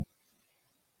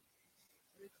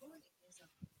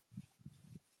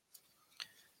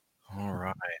All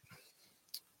right.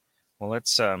 Well,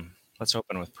 let's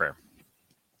open with prayer.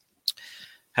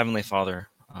 Heavenly Father,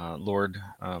 Lord,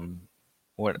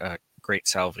 what a great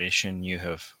salvation you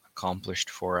have accomplished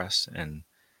for us, and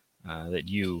that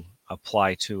you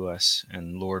apply to us.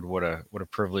 And Lord, what a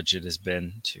privilege it has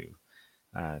been to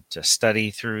study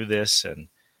through this and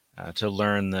to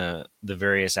learn the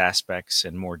various aspects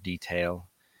in more detail.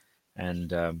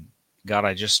 And God,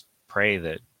 I just pray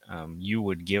that you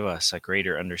would give us a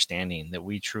greater understanding, that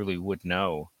we truly would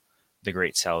know the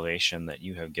great salvation that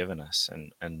you have given us.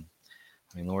 And I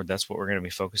mean, Lord, that's what we're going to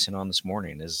be focusing on this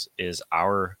morning is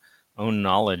our own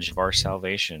knowledge of our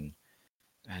salvation.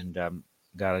 And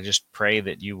God, I just pray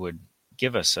that you would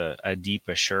give us a deep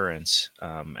assurance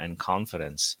and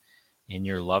confidence in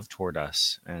your love toward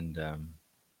us. And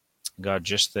God,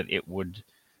 just that it would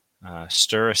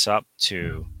stir us up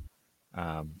to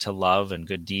love and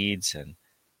good deeds. And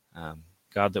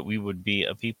God, that we would be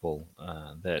a people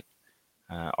that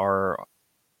are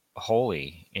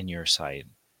holy in your sight,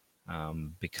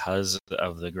 because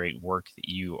of the great work that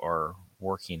you are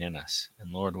working in us.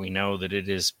 And Lord, we know that it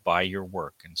is by your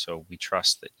work, and so we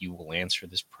trust that you will answer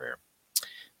this prayer.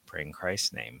 Pray in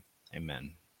Christ's name.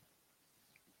 Amen.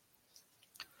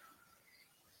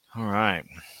 All right.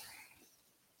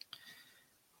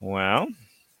 Well,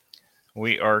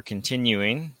 we are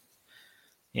continuing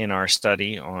in our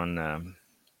study on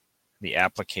the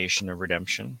application of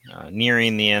redemption,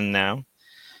 nearing the end now.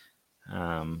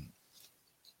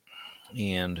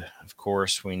 And of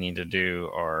course, we need to do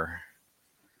our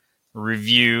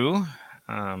review.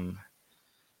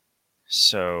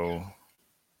 So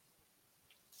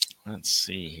let's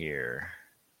see here.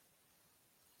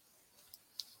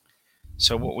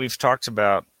 So what we've talked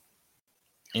about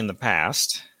in the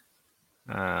past,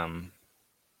 I'll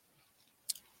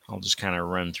just kind of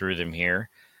run through them here.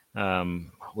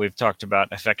 We've talked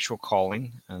about effectual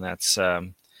calling, and that's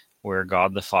where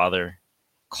God the Father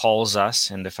calls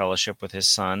us into fellowship with his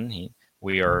Son.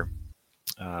 We are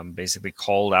basically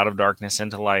called out of darkness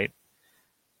into light.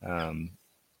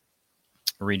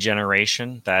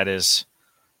 Regeneration, that is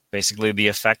basically the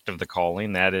effect of the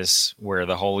calling. That is where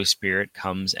the Holy Spirit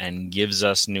comes and gives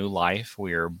us new life.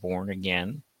 We are born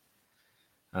again.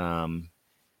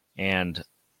 And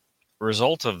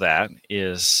result of that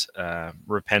is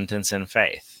repentance and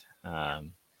faith.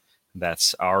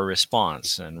 That's our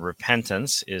response. And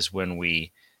repentance is when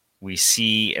we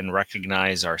see and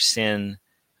recognize our sin,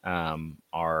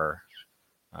 are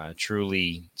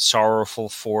truly sorrowful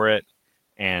for it,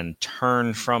 and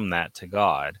turn from that to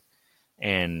God.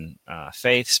 And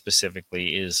faith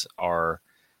specifically is our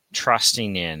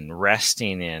trusting in,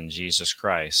 resting in Jesus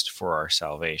Christ for our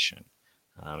salvation.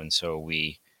 And so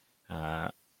we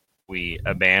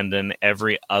abandon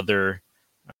every other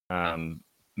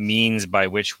means by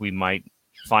which we might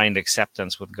find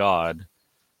acceptance with God,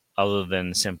 other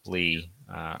than simply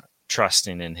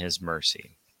trusting in his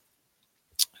mercy.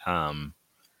 And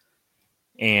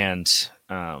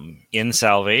in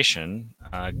salvation,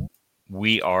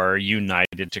 we are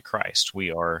united to Christ.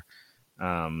 We are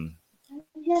in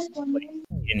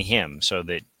him, so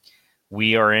that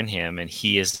we are in him and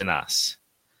he is in us.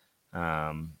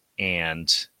 And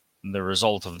the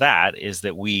result of that is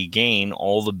that we gain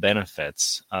all the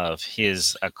benefits of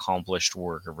his accomplished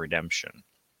work of redemption.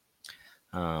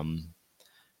 And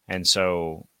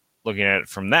so, looking at it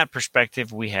from that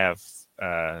perspective, we have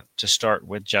to start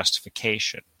with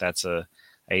justification. That's a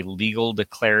legal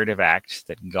declarative act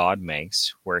that God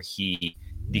makes, where he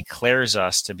declares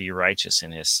us to be righteous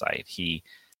in his sight. He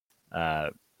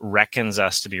reckons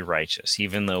us to be righteous.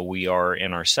 Even though we are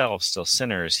in ourselves still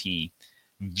sinners, he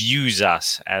views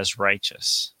us as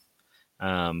righteous.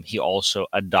 He also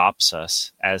adopts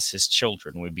us as his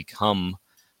children. We become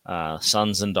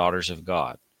sons and daughters of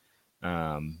God.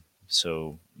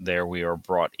 So there we are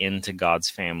brought into God's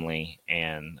family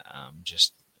and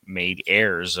just made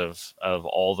heirs of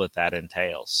all that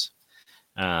entails.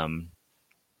 Another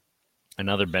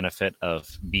benefit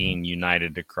of being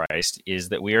united to Christ is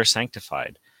that we are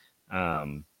sanctified.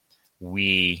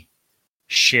 We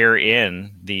share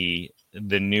in the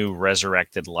new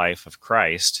resurrected life of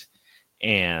Christ,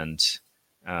 and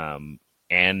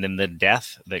in the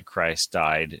death that Christ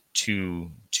died to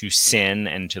sin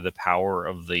and to the power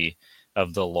of the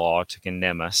law to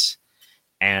condemn us.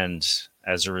 And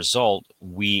as a result,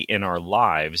 we in our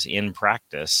lives, in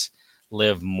practice,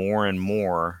 live more and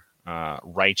more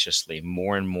righteously,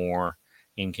 more and more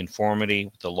in conformity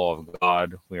with the law of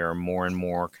God. We are more and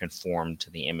more conformed to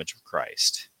the image of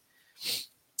Christ.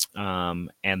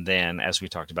 And then, as we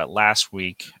talked about last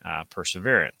week,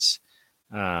 perseverance.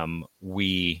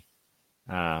 we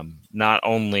not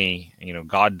only,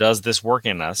 God does this work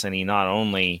in us, and he not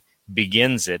only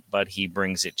begins it, but he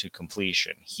brings it to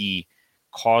completion. He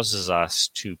causes us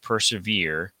to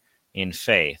persevere in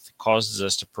faith, causes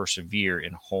us to persevere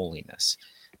in holiness.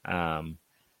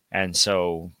 And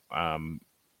so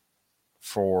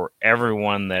for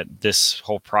everyone that this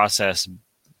whole process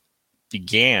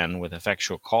began with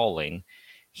effectual calling,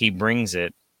 he brings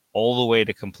it all the way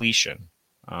to completion.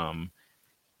 And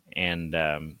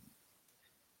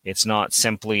it's not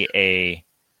simply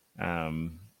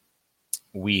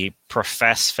we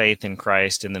profess faith in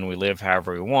Christ and then we live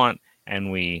however we want,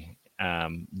 and we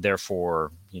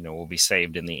therefore, will be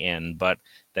saved in the end, but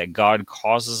that God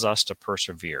causes us to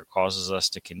persevere, causes us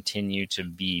to continue to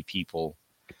be people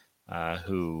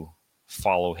who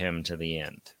follow him to the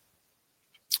end.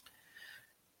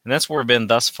 And that's where we've been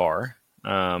thus far.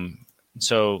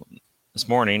 So this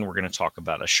morning we're going to talk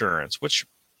about assurance, which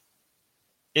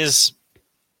is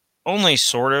only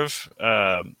sort of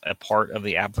a part of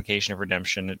the application of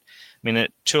redemption.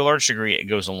 To a large degree, it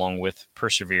goes along with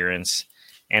perseverance,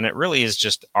 and it really is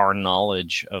just our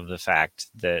knowledge of the fact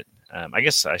that, I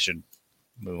guess I should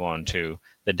move on to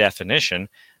the definition,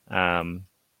 and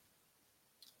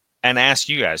ask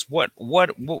you guys, what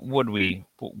would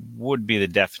be the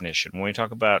definition when we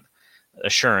talk about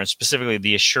assurance, specifically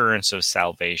the assurance of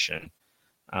salvation?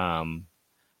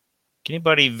 Can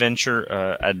anybody venture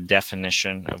a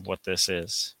definition of what this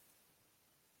is?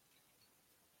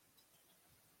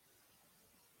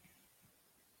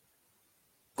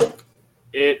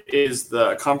 It is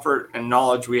the comfort and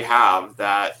knowledge we have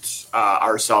that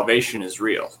our salvation is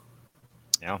real.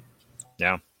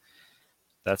 Yeah.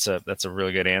 That's a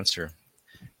really good answer.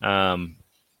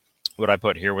 What I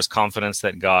put here was confidence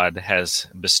that God has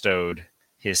bestowed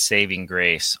his saving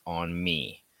grace on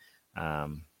me.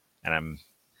 And I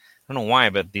don't know why,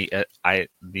 but the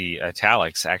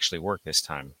italics actually work this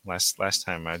time. Last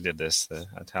time I did this, the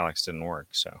italics didn't work,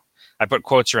 so I put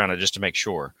quotes around it just to make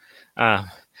sure.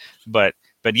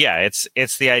 But yeah,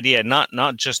 it's the idea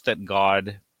not just that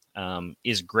God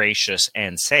is gracious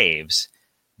and saves,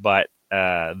 but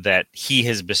that he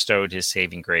has bestowed his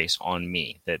saving grace on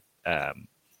me. That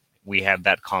we have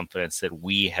that confidence that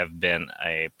we have been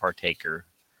a partaker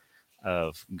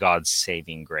of God's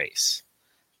saving grace.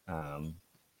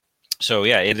 So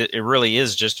yeah, it really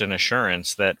is just an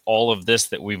assurance that all of this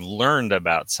that we've learned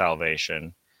about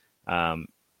salvation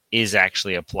is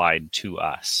actually applied to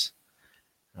us.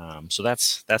 So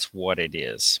that's what it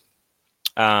is.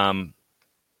 Now,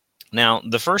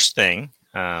 the first thing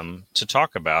to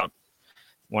talk about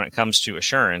when it comes to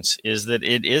assurance is that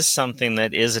it is something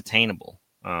that is attainable.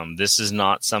 This is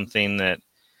not something that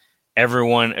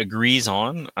everyone agrees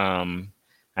on.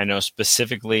 I know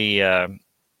specifically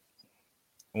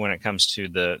when it comes to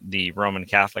the Roman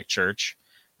Catholic Church,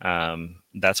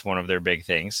 that's one of their big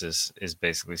things is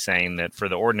basically saying that for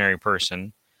the ordinary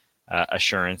person,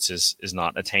 assurance is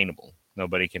not attainable.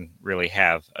 Nobody can really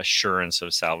have assurance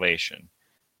of salvation.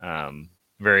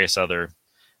 Various other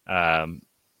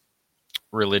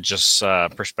religious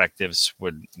perspectives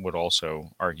would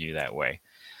also argue that way.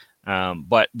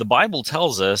 But the Bible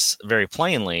tells us very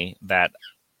plainly that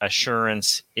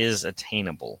assurance is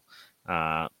attainable.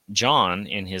 John,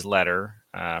 in his letter,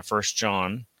 1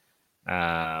 John,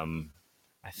 I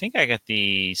think I got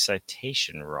the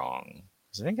citation wrong.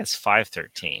 I think that's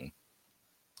 5:13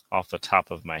 off the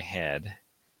top of my head.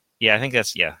 Yeah,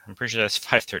 I'm pretty sure that's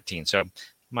 5:13. So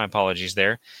my apologies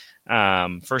there.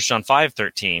 1 John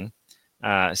 5:13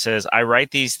 says, I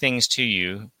write these things to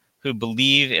you who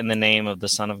believe in the name of the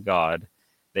Son of God,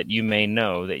 that you may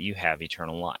know that you have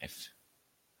eternal life.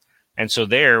 And so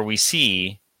there we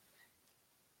see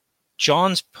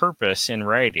John's purpose in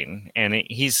writing, and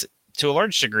he's, to a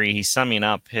large degree, he's summing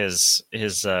up his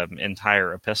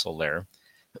entire epistle there.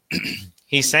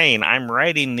 He's saying, I'm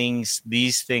writing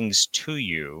these things to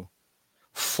you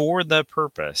for the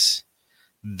purpose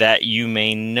that you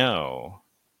may know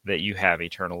that you have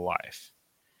eternal life.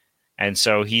 And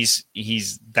so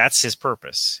that's his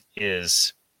purpose,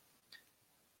 is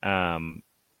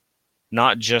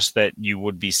not just that you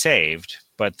would be saved,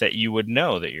 but that you would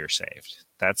know that you're saved.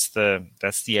 That's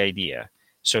the idea.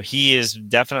 So he is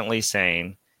definitely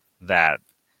saying that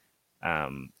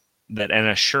that an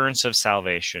assurance of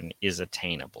salvation is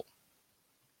attainable.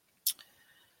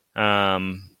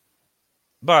 But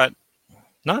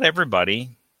not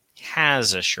everybody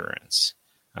has assurance.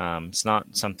 It's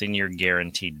not something you're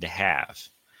guaranteed to have.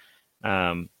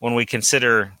 When we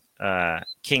consider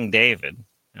King David,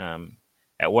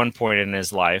 at one point in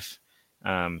his life,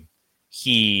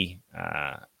 he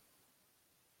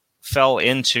fell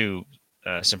into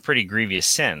some pretty grievous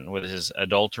sin with his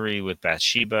adultery with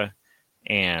Bathsheba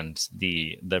and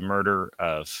the murder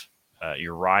of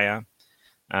Uriah.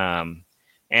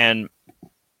 And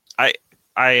I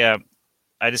I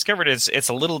I discovered it's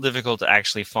a little difficult to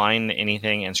actually find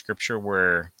anything in Scripture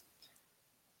where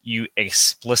you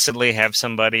explicitly have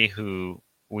somebody who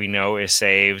we know is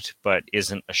saved but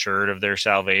isn't assured of their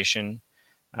salvation.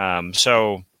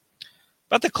 So,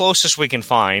 but the closest we can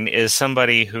find is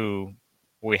somebody who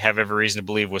we have every reason to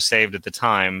believe was saved at the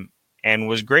time and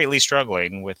was greatly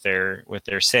struggling with their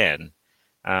sin.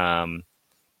 And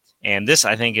this,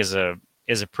 I think, is a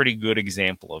pretty good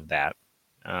example of that.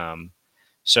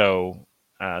 So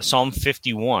Psalm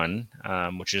 51,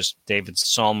 which is David's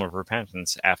psalm of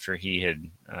repentance after he had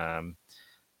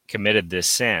committed this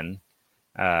sin.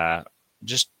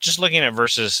 Just looking at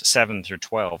verses 7 through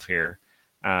 12 here,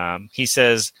 he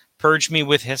says, "Purge me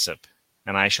with hyssop,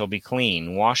 and I shall be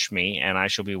clean. Wash me, and I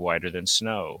shall be whiter than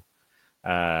snow.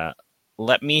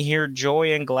 Let me hear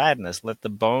joy and gladness. Let the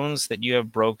bones that you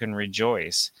have broken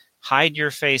rejoice. Hide your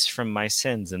face from my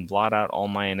sins and blot out all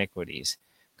my iniquities.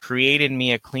 Create in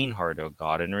me a clean heart, O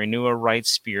God, and renew a right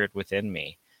spirit within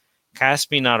me.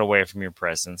 Cast me not away from your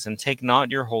presence, and take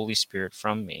not your Holy Spirit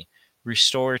from me.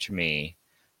 Restore to me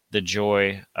the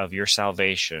joy of your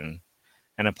salvation,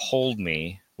 and uphold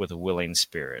me with a willing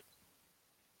spirit."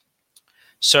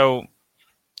 So,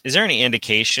 is there any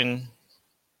indication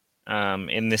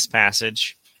in this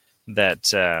passage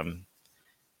that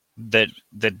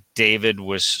that David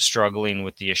was struggling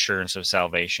with the assurance of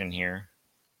salvation here?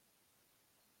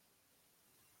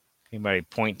 Anybody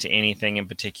point to anything in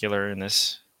particular in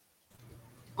this?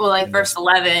 Well, like verse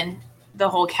 11, the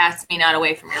whole "cast me not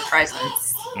away from your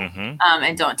presence,"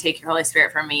 and "don't take your Holy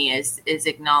Spirit from me" is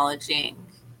acknowledging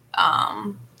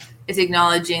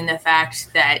the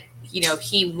fact that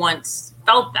he once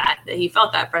felt that he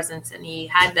felt that presence and he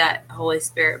had that Holy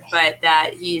Spirit, but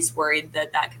that he's worried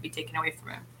that could be taken away from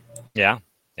him. Yeah,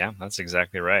 that's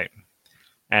exactly right.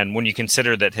 And when you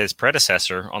consider that his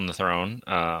predecessor on the throne,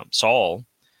 Saul,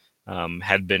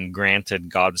 had been granted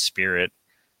God's Spirit,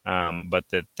 but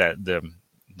that the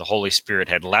Holy Spirit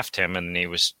had left him and he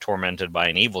was tormented by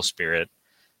an evil spirit.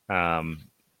 I'm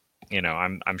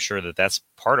sure that that's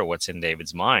part of what's in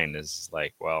David's mind is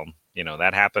like, well,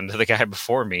 that happened to the guy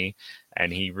before me,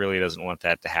 and he really doesn't want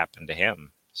that to happen to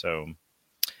him. So,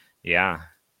 yeah.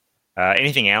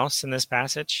 Anything else in this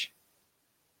passage?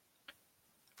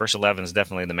 Verse 11 is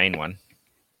definitely the main one.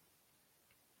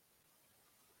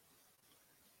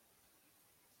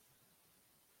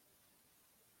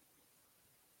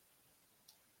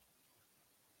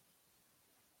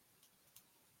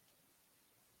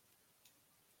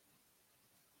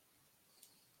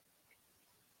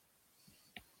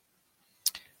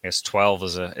 I guess 12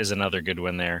 is another good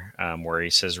one there, where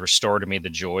he says, "Restore to me the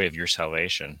joy of your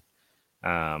salvation."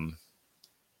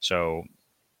 So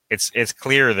it's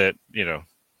clear that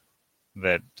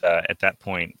at that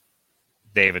point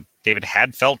David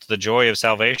had felt the joy of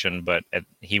salvation, but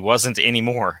he wasn't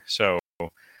anymore. So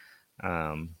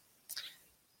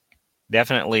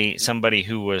definitely somebody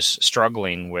who was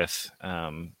struggling with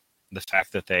the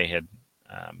fact that they had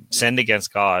sinned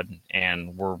against God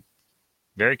and were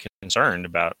very concerned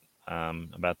about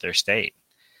their state.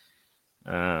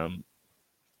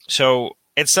 So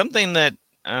it's something that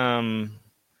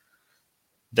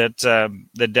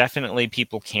that definitely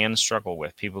people can struggle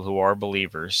with. People who are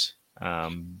believers,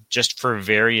 just for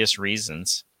various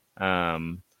reasons.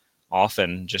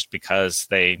 Often just because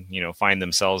they find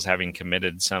themselves having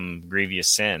committed some grievous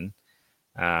sin,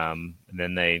 and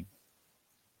then they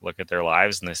look at their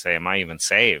lives and they say, "Am I even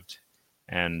saved?"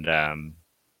 And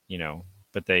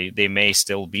but they may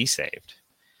still be saved,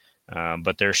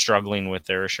 but they're struggling with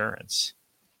their assurance.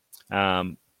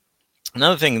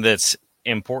 Another thing that's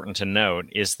important to note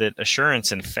is that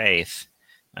assurance and faith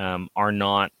are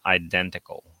not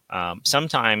identical.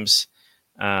 Sometimes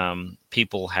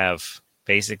people have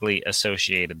basically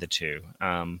associated the two.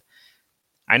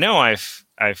 I know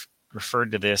I've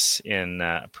referred to this in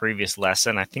a previous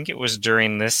lesson. I think it was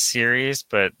during this series,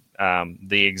 but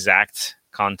the exact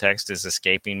context is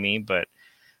escaping me. But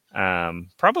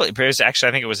probably, actually,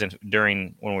 I think it was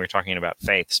during when we were talking about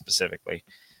faith specifically.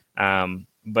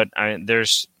 But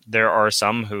there are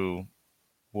some who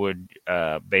would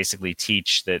basically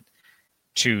teach that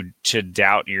to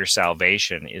doubt your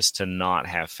salvation is to not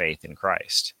have faith in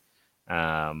Christ.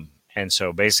 And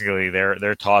so basically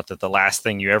they're taught that the last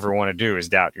thing you ever want to do is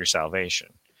doubt your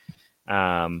salvation.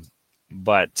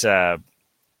 But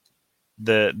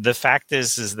the fact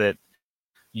is that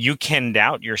you can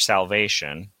doubt your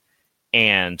salvation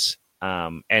and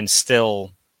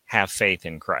still have faith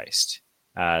in Christ.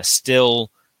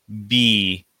 still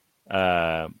be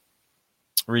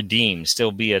redeemed,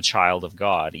 still be a child of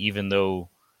God, even though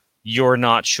you're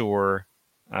not sure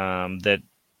that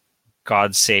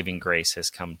God's saving grace has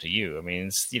come to you. I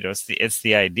mean, it's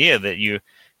the idea that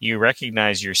you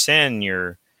recognize your sin,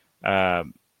 you're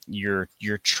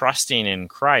trusting in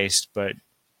Christ, but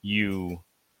you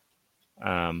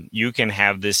can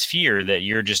have this fear that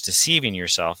you're just deceiving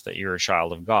yourself, that you're a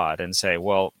child of God, and say,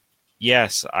 well,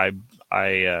 yes, I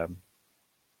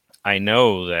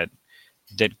know that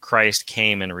Christ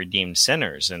came and redeemed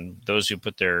sinners, and those who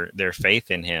put their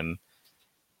faith in him,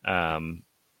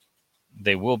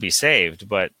 they will be saved.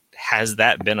 But has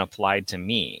that been applied to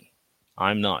me?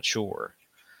 I'm not sure.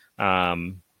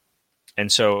 And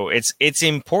so it's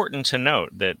important to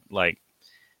note that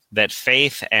that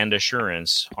faith and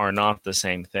assurance are not the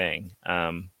same thing.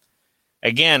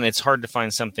 Again, it's hard to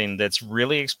find something that's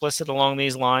really explicit along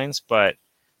these lines, but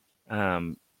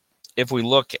if we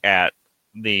look at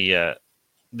the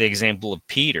example of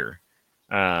Peter,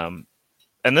 and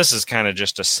this is kind of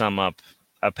just to sum up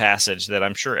a passage that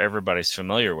I'm sure everybody's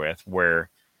familiar with, where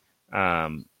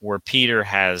Peter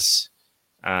has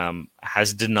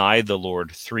denied the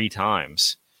Lord 3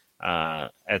 times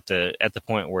at the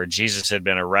point where Jesus had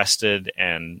been arrested,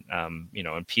 and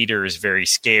and Peter is very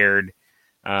scared,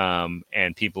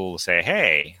 and people will say,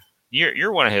 "Hey,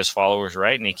 you're one of his followers,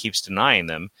 right?" And he keeps denying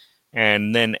them,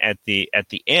 and then at the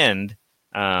end,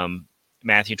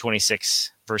 Matthew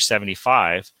 26 verse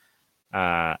 75.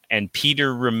 And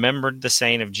Peter remembered the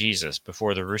saying of Jesus,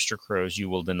 "Before the rooster crows, you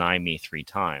will deny me 3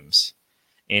 times."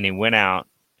 And he went out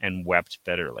and wept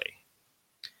bitterly.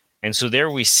 And so there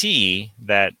we see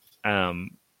that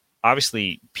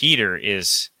obviously Peter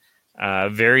is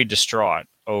very distraught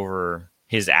over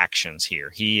his actions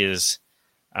here. He is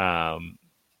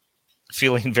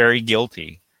feeling very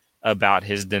guilty about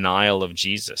his denial of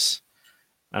Jesus.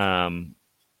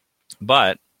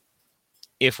 But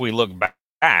if we look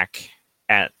back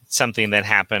at something that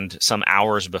happened some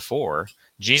hours before,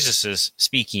 Jesus is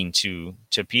speaking to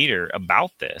Peter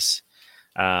about this.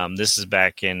 This is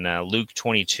back in Luke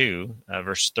 22,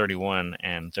 verse 31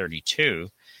 and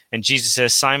 32. And Jesus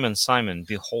says, "Simon, Simon,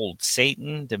 behold,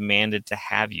 Satan demanded to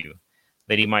have you,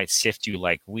 that he might sift you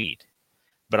like wheat.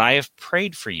 But I have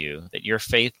prayed for you, that your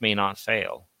faith may not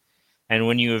fail. And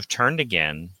when you have turned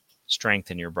again,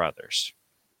 strengthen your brothers."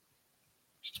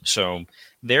 So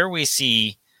there we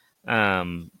see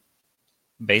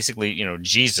basically,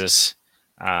 Jesus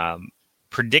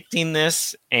predicting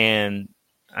this and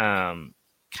kind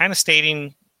of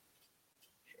stating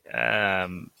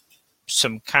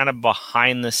some kind of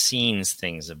behind the scenes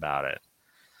things about it.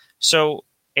 So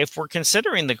if we're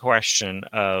considering the question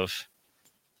of,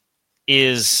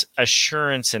 is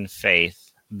assurance and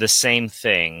faith the same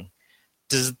thing,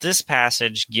 does this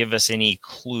passage give us any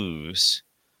clues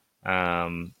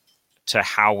to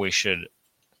how we should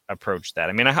approach that?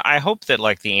 I mean, I hope that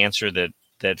the answer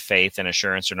that faith and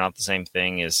assurance are not the same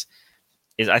thing is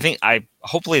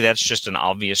hopefully that's just an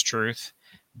obvious truth,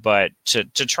 but to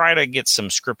try to get some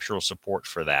scriptural support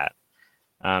for that,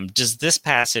 does this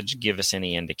passage give us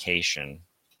any indication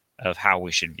of how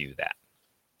we should view that?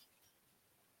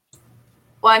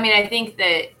 Well, I mean, I think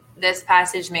that this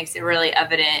passage makes it really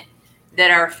evident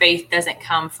that our faith doesn't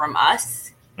come from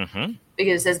us,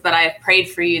 because it says, "But I have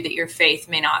prayed for you that your faith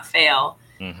may not fail."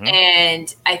 Mm-hmm.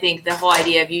 And I think the whole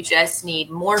idea of you just need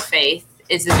more faith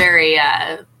is a very, in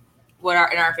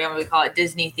our family we call it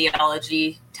Disney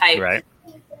theology type, right,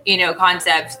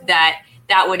 concept that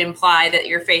would imply that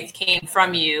your faith came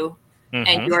from you,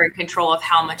 and you're in control of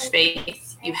how much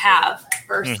faith you have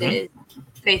versus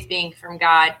faith being from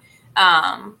God.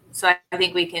 So I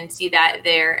think we can see that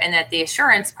there, and that the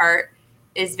assurance part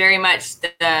is very much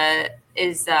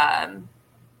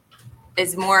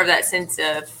is more of that sense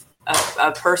of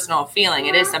a personal feeling.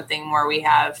 It is something more we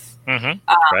have,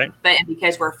 right. But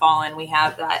because we're fallen, we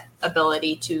have that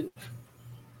ability to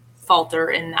falter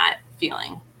in that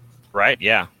feeling. Right.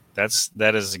 Yeah,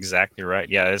 that is exactly right.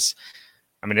 Yeah, it's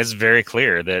very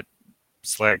clear that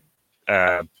it's like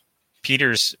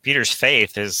Peter's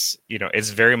faith is, it's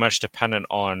very much dependent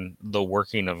on the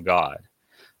working of God.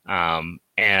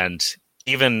 And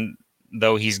even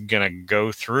though he's going to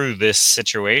go through this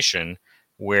situation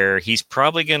where he's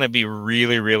probably going to be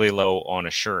really, really low on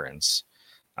assurance,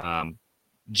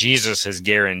 Jesus has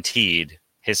guaranteed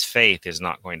his faith is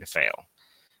not going to fail.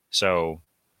 So,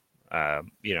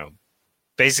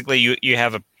 basically you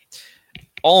have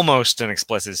almost an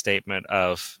explicit statement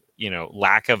of,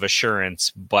 lack of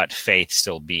assurance, but faith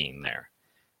still being there.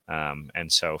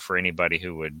 And so for anybody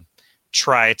who would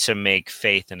try to make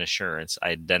faith and assurance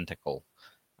identical,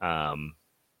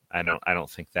 I don't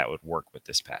think that would work with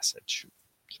this passage.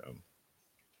 So,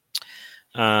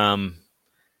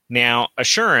 now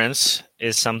assurance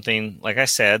is something, like I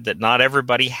said, that not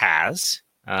everybody has.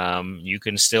 You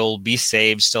can still be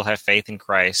saved, still have faith in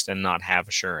Christ, and not have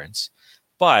assurance,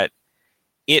 but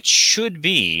it should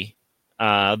be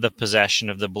the possession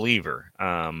of the believer.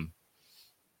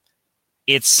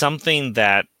 It's something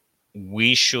that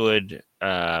we should.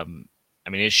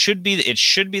 It should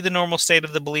be the normal state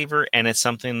of the believer, and it's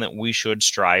something that we should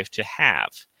strive to have,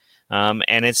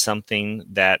 and it's something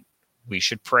that we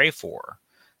should pray for,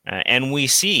 and we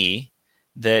see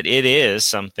that it is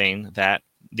something that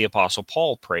the Apostle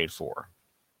Paul prayed for.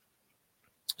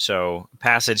 So, a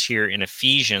passage here in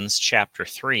Ephesians chapter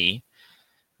 3,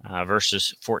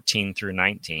 verses 14 through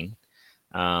 19.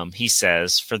 He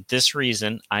says, "For this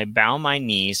reason I bow my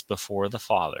knees before the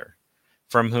Father,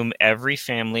 from whom every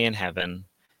family in heaven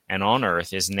and on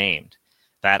earth is named,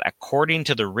 that according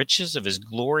to the riches of his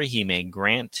glory he may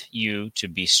grant you to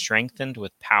be strengthened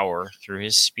with power through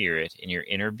his Spirit in your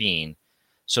inner being,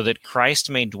 so that Christ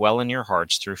may dwell in your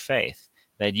hearts through faith,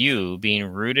 that you, being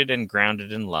rooted and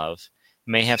grounded in love,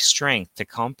 may have strength to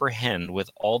comprehend with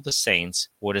all the saints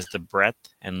what is the breadth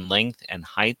and length and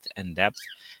height and depth,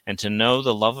 and to know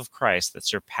the love of Christ that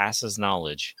surpasses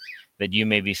knowledge, that you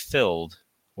may be filled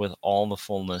with all the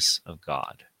fullness of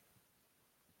God."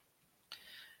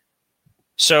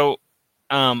 So,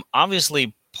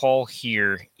 obviously, Paul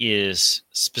here is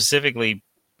specifically,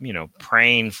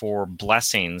 praying for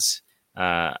blessings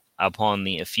upon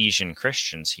the Ephesian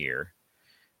Christians here,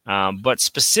 but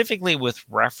specifically with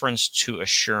reference to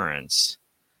assurance.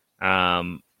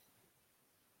 Can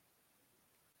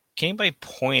anybody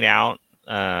point out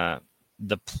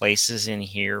the places in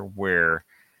here where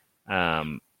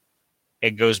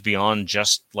it goes beyond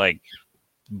just like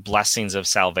blessings of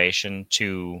salvation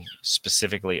to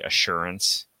specifically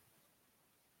assurance?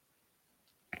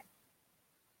 I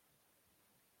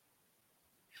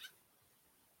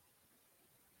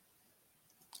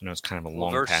know it's kind of a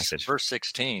long passage. Verse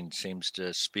 16 seems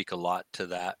to speak a lot to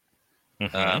that.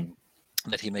 Mm-hmm.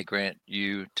 That he may grant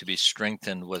you to be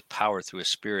strengthened with power through his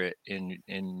Spirit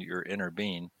in your inner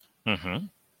being. Mm-hmm.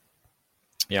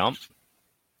 Yep.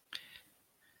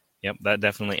 Yep, that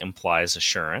definitely implies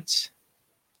assurance.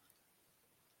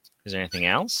 Is there anything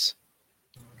else?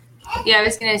 Yeah, I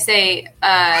was going to say,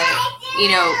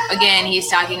 again, he's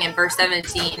talking in verse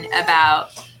 17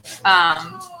 about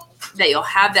that you'll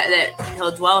have that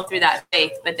he'll dwell through that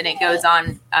faith, but then it goes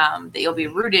on that you'll be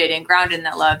rooted and grounded in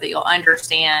that love, that you'll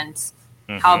understand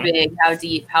how big, how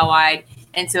deep, how wide.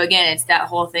 And so again, it's that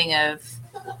whole thing of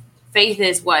faith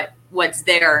is what's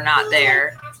there or not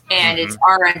there. And it's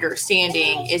our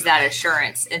understanding is that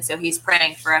assurance. And so he's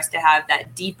praying for us to have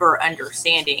that deeper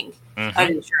understanding of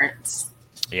the assurance.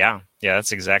 Yeah,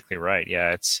 that's exactly right.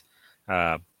 Yeah, it's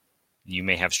you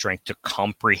may have strength to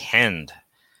comprehend.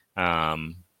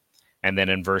 And then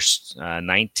in verse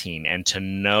 19, and to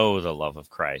know the love of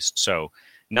Christ. So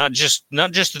not just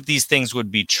that these things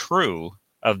would be true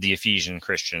of the Ephesian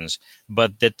Christians,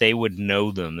 but that they would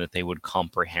know them, that they would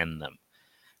comprehend them.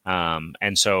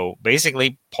 And so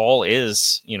basically Paul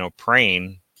is,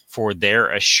 praying for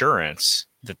their assurance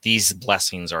that these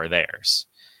blessings are theirs.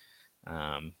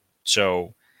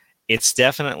 So it's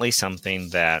definitely something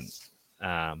that,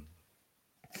 that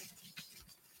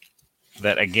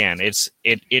again,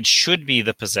 it should be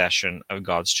the possession of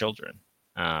God's children.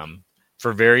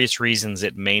 For various reasons,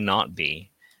 it may not be,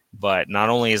 but not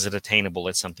only is it attainable,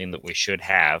 it's something that we should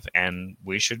have, and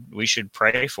we should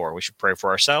pray for. We should pray for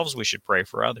ourselves. We should pray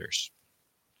for others.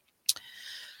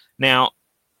 Now,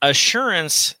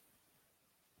 assurance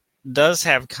does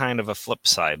have kind of a flip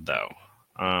side, though,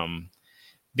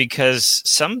 because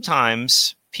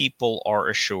sometimes people are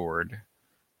assured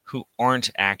who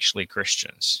aren't actually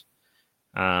Christians,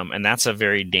 and that's a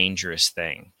very dangerous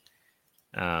thing.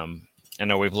 I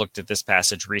know we've looked at this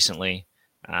passage recently,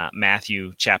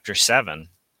 Matthew chapter 7,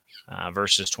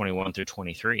 verses 21 through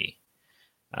 23.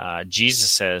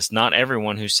 Jesus says, "Not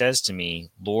everyone who says to me,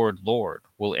 'Lord, Lord,'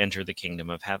 will enter the kingdom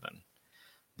of heaven,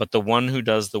 but the one who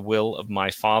does the will of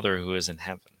my Father who is in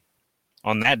heaven.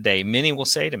 On that day, many will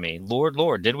say to me, 'Lord,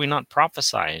 Lord, did we not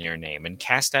prophesy in your name, and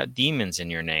cast out demons in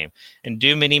your name, and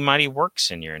do many mighty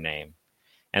works in your name?'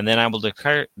 And then I will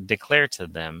declare to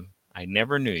them, 'I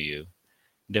never knew you.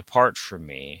 Depart from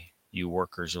me, you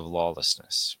workers of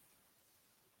lawlessness.'"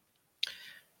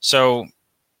 So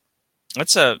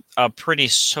that's a pretty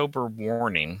sober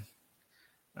warning.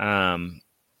 Could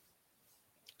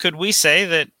we say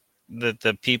that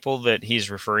the people that he's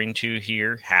referring to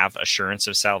here have assurance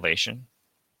of salvation?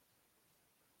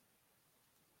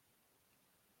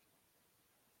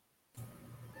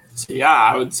 So yeah,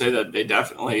 I would say that they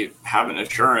definitely have an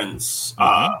assurance,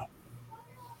 but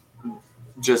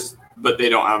they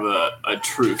don't have a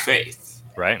true faith.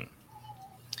 Right.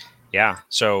 Yeah.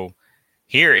 So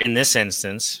here in this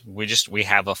instance, we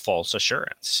have a false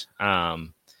assurance.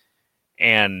 And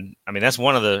I mean, that's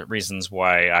one of the reasons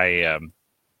why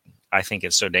I think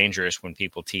it's so dangerous when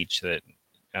people teach that,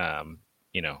 the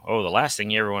last thing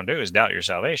you ever want to do is doubt your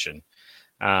salvation.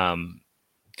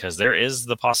 Because there is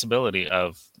the possibility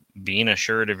of being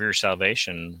assured of your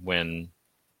salvation when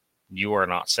you are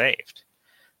not saved.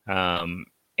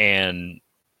 And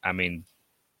I mean,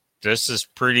 this is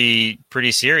pretty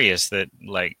serious that,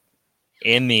 like,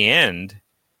 in the end,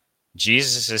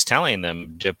 Jesus is telling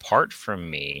them, depart from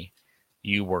me,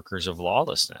 you workers of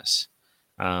lawlessness.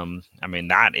 I mean,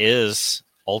 that is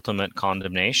ultimate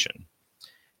condemnation.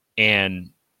 And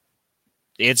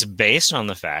it's based on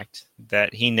the fact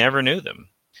that he never knew them.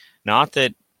 Not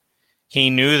that he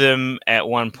knew them at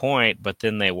one point, but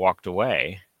then they walked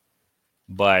away.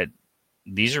 But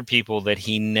these are people that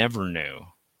he never knew.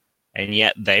 And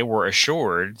yet they were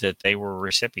assured that they were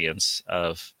recipients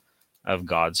of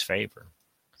God's favor.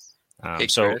 Hey,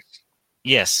 so, Chris,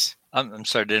 yes. I'm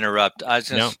sorry to interrupt. I was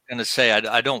just going to say,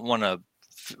 I don't want to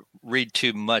read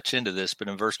too much into this, but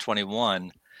in verse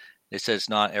 21, it says,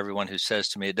 not everyone who says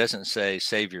to me, it doesn't say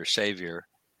Savior, Savior,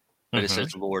 but it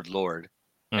says Lord, Lord.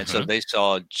 And so they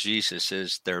saw Jesus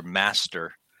as their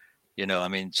master, I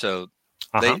mean, so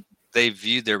they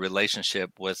viewed their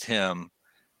relationship with him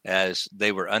as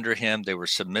they were under him, they were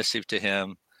submissive to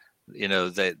him,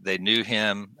 they knew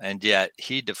him, and yet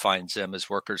he defines them as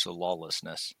workers of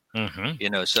lawlessness.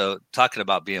 So talking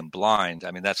about being blind,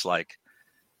 I mean, that's like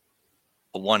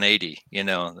a 180,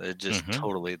 just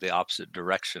totally the opposite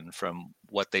direction from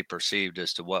what they perceived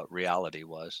as to what reality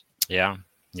was. Yeah.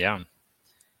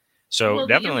 So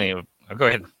definitely, go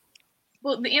ahead.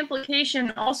 Well, the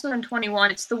implication also in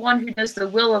 21, it's the one who does the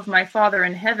will of my Father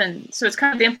in heaven. So it's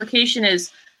kind of, the implication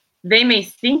is they may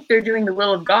think they're doing the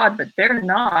will of God, but they're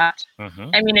not.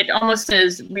 I mean, it almost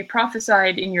says, we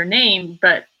prophesied in your name,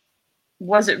 but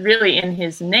was it really in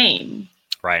his name?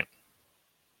 Right.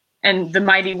 And the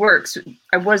mighty works,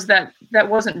 that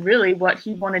wasn't really what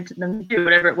he wanted them to do,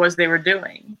 whatever it was they were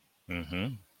doing.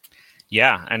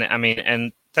 Yeah. And I mean,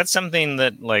 and that's something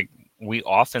that, like, we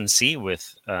often see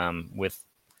with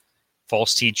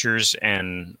false teachers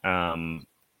and,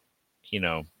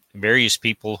 various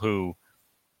people who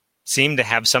seem to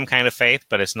have some kind of faith,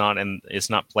 but it's not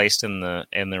placed in the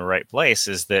right place,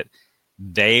 is that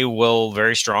they will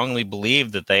very strongly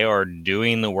believe that they are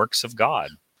doing the works of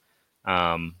God.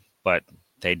 But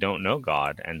they don't know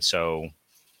God. And so,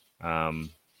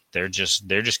 they're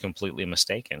just completely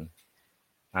mistaken.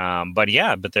 But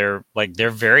they're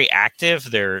very active.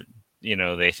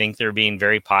 They think they're being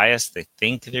very pious. They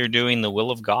think they're doing the will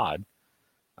of God.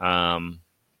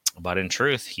 But in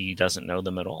truth, he doesn't know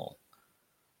them at all.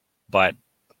 But,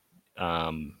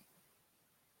 definitely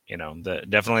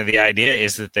the idea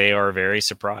is that they are very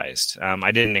surprised.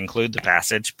 I didn't include the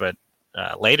passage, but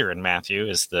later in Matthew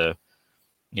is the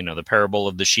parable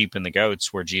of the sheep and the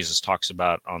goats, where Jesus talks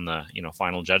about on the,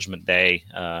 final judgment day,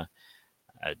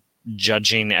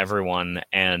 judging everyone,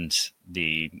 and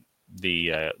the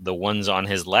ones on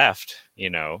his left,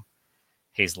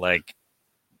 he's like,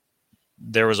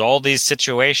 there was all these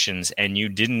situations and you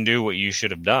didn't do what you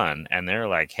should have done. And they're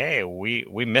like, hey,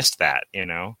 we missed that.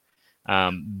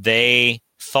 They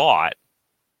thought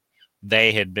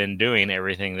they had been doing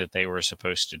everything that they were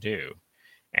supposed to do,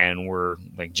 and were,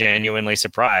 like, genuinely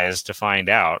surprised to find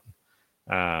out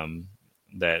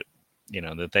that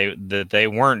they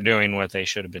weren't doing what they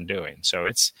should have been doing. So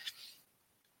it's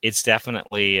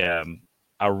definitely a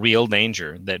real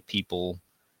danger that people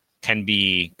can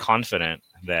be confident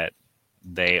that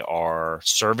they are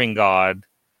serving God,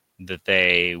 that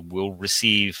they will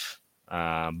receive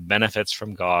benefits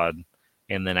from God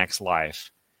in the next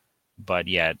life, but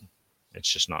yet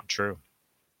it's just not true.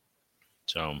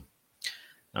 So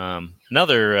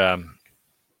another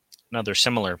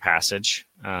similar passage.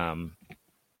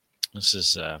 This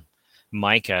is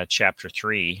Micah chapter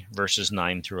 3, verses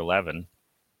 9 through 11.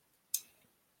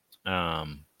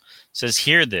 Says,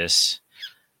 hear this,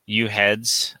 you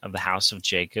heads of the house of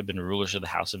Jacob and rulers of the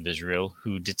house of Israel,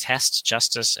 who detest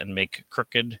justice and make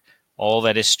crooked all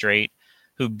that is straight,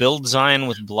 who build Zion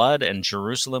with blood and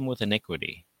Jerusalem with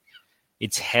iniquity.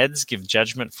 Its heads give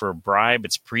judgment for a bribe,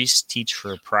 its priests teach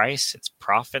for a price, its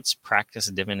prophets practice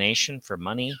divination for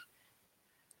money.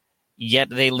 Yet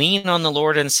they lean on the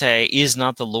Lord and say, is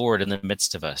not the Lord in the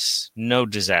midst of us? No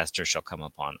disaster shall come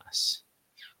upon us.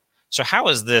 So how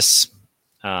is this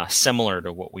similar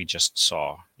to what we just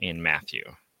saw in Matthew?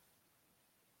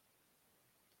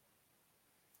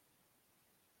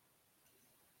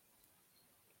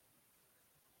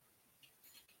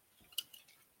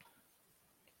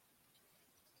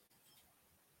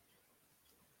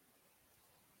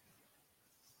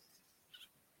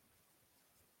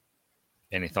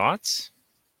 Any thoughts?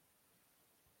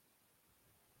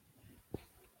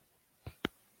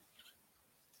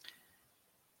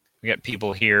 We got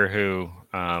people here who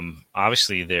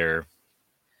obviously they're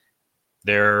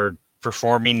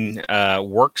performing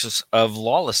works of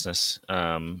lawlessness,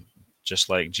 just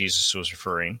like Jesus was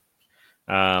referring.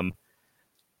 A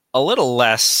little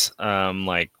less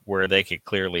like where they could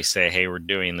clearly say, hey, we're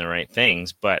doing the right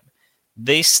things, but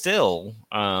they still,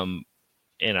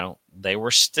 they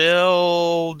were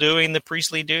still doing the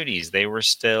priestly duties. They were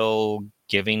still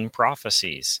giving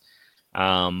prophecies,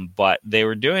 but they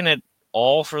were doing it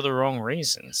all for the wrong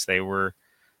reasons. They were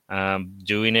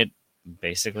doing it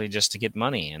basically just to get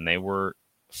money, and they were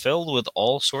filled with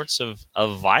all sorts of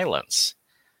violence.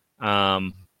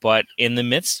 But in the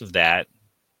midst of that,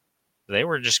 they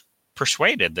were just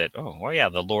persuaded that, oh, well, yeah,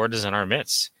 the Lord is in our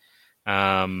midst.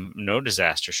 No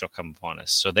disaster shall come upon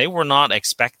us. So they were not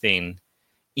expecting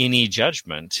any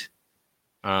judgment.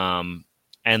 And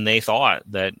they thought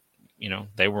that,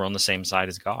 they were on the same side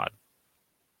as God.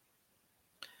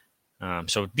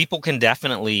 So people can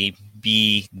definitely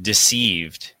be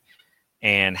deceived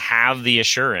and have the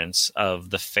assurance of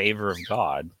the favor of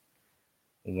God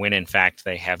when in fact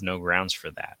they have no grounds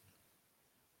for that.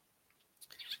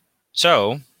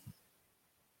 So,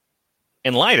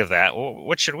 in light of that,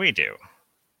 what should we do?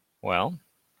 Well,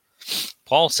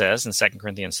 Paul says in 2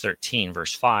 Corinthians 13,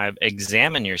 verse 5,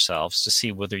 examine yourselves to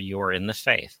see whether you are in the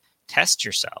faith. Test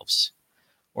yourselves.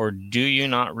 Or do you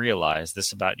not realize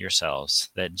this about yourselves,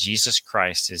 that Jesus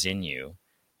Christ is in you,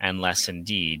 unless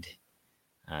indeed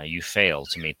you fail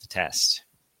to meet the test?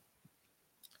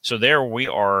 So there we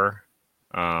are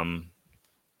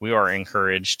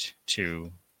encouraged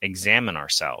to examine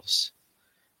ourselves.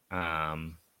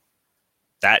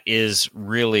 That is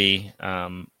really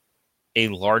a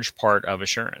large part of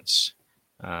assurance.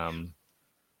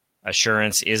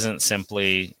 Assurance isn't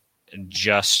simply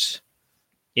just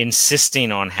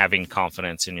insisting on having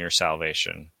confidence in your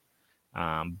salvation,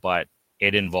 but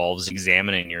it involves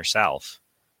examining yourself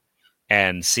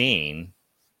and seeing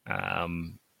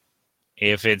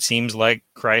if it seems like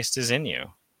Christ is in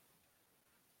you.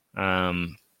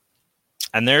 And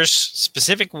there's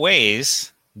specific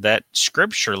ways that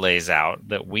Scripture lays out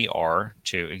that we are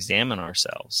to examine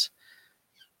ourselves.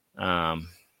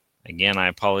 Again, I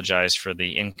apologize for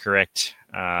the incorrect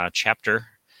chapter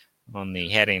on the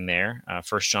heading there.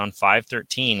 1 John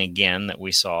 5:13 again that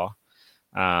we saw.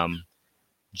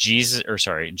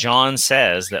 John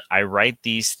says that I write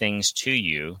these things to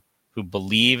you who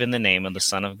believe in the name of the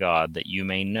Son of God, that you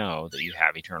may know that you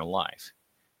have eternal life.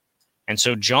 And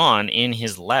so John, in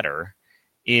his letter,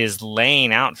 is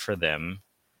laying out for them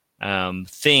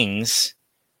things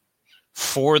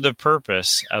for the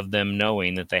purpose of them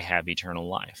knowing that they have eternal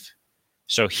life.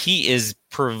 So he is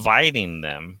providing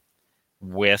them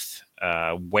with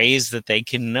ways that they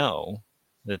can know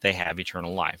that they have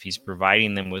eternal life. He's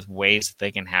providing them with ways that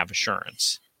they can have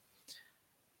assurance.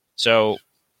 So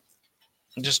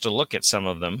just to look at some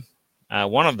of them,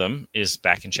 one of them is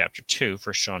back in chapter 2,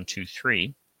 1 John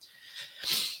 2:3.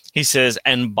 He says,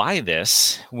 and by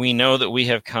this we know that we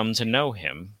have come to know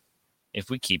him if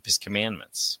we keep his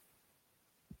commandments.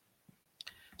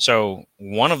 So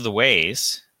one of the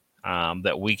ways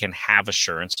that we can have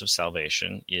assurance of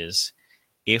salvation is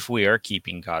if we are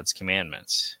keeping God's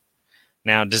commandments.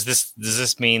 Now, does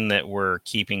this mean that we're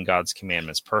keeping God's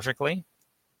commandments perfectly?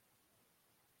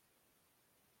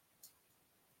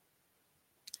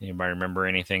 Anybody remember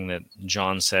anything that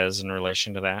John says in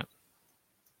relation to that?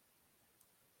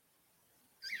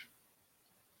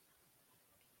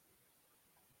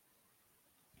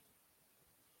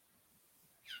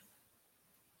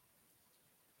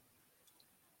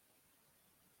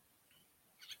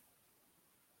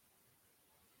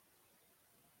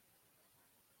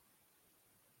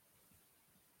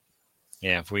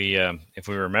 Yeah, if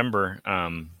we remember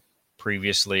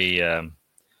previously,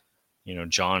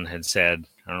 John had said,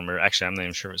 I don't remember. Actually, I'm not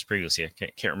even sure if it was previously. I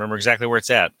can't remember exactly where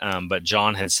it's at. But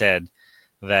John had said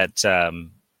that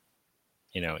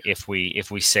if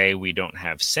we say we don't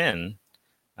have sin,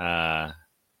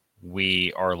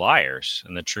 we are liars,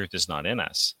 and the truth is not in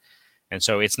us. And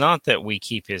so it's not that we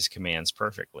keep his commands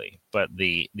perfectly, but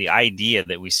the idea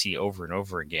that we see over and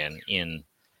over again in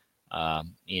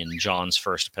John's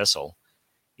first epistle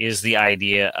is the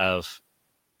idea of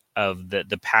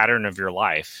the pattern of your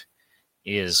life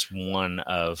is one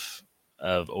of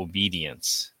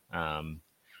obedience.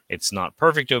 It's not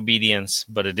perfect obedience,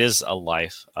 but it is a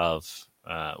life of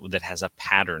that has a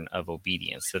pattern of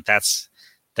obedience.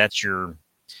 That's your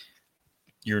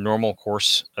normal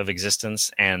course of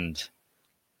existence, and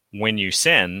when you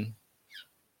sin,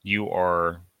 you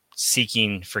are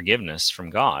seeking forgiveness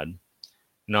from God,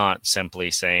 not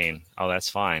simply saying, oh, that's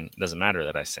fine, it doesn't matter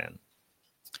that I sin.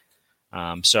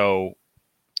 So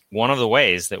one of the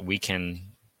ways that we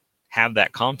can have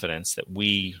that confidence that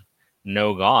we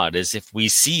know God is if we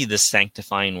see the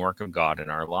sanctifying work of God in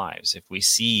our lives, if we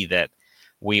see that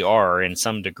we are in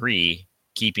some degree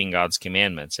keeping God's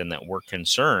commandments and that we're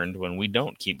concerned when we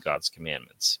don't keep God's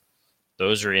commandments.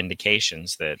 Those are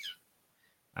indications that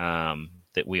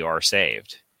that we are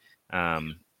saved.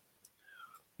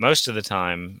 Most of the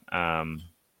time,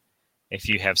 if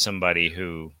you have somebody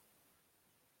who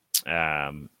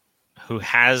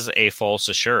has a false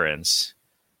assurance,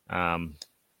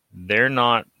 they're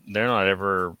not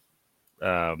ever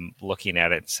looking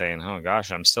at it and saying, "Oh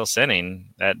gosh, I'm still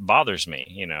sinning. That bothers me."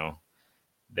 You know,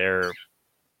 they're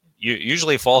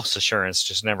usually false assurance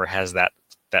just never has that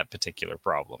particular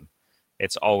problem.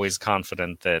 It's always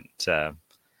confident that that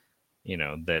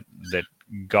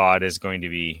God is going to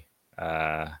be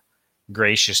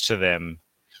gracious to them,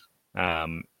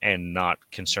 and not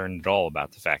concerned at all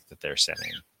about the fact that they're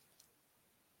sinning.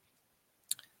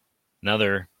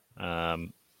 Another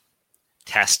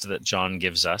test that John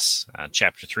gives us,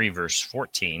 chapter 3, verse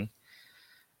 14,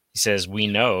 he says, "We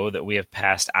know that we have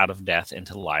passed out of death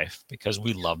into life because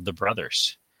we love the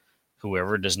brothers.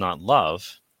 Whoever does not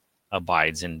love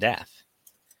abides in death."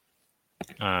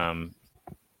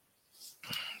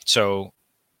 So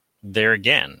there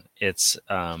again, it's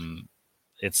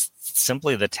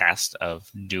simply the test of,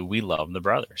 do we love the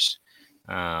brothers?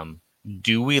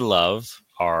 Do we love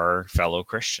our fellow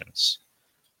Christians?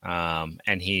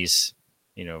 And he's,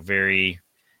 very,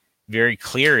 very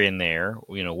clear in there,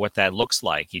 what that looks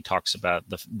like. He talks about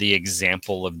the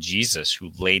example of Jesus,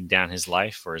 who laid down his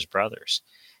life for his brothers.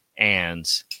 And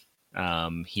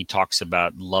he talks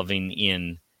about loving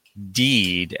in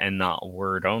deed and not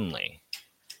word only.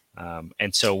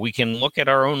 And so we can look at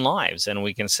our own lives and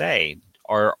we can say,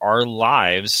 are our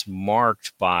lives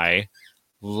marked by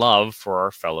love for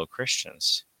our fellow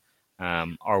Christians?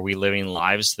 Are we living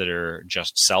lives that are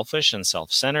just selfish and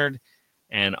self-centered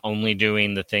and only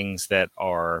doing the things that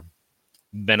are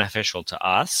beneficial to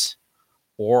us?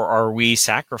 Or are we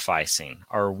sacrificing?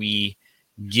 Are we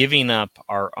giving up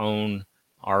our own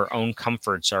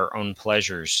comforts, our own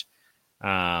pleasures,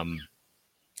 in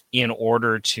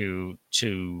order to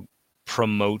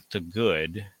promote the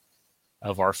good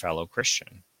of our fellow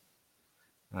Christian?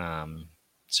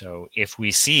 So if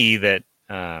we see that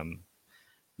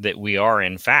that we are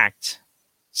in fact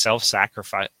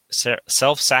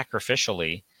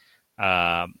self-sacrificially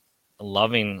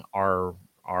loving our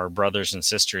brothers and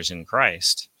sisters in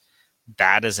Christ,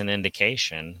 that is an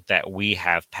indication that we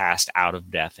have passed out of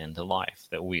death into life,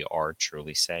 that we are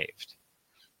truly saved.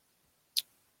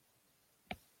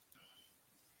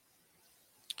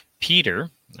 Peter,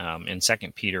 in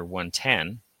 2 Peter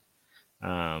 1:10,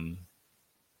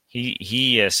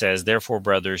 he says, "Therefore,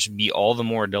 brothers, be all the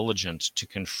more diligent to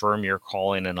confirm your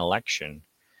calling and election.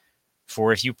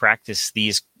 For if you practice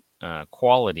these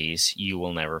qualities, you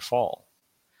will never fall."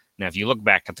 Now, if you look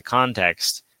back at the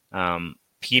context,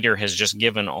 Peter has just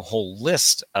given a whole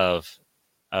list of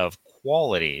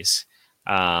qualities,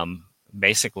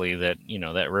 basically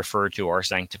that refer to our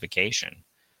sanctification.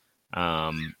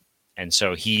 And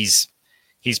so he's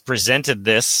presented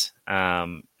this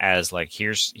as like,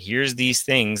 here's these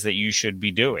things that you should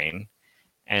be doing,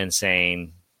 and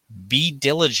saying, be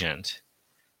diligent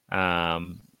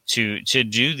to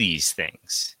do these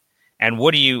things. And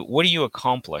what do you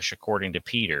accomplish, according to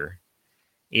Peter,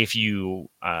 if you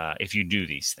do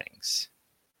these things?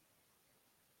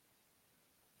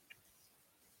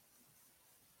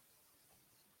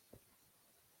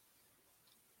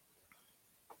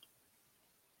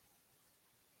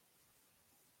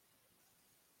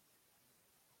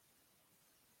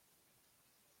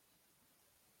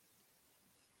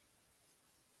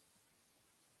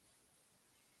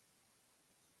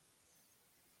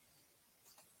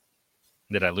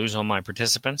 Did I lose all my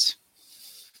participants?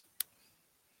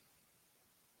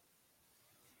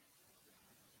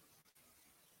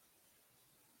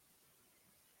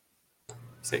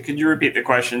 So could you repeat the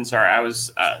question? Sorry, I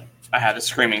had a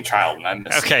screaming child and I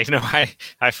missed. Okay, no, I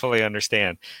fully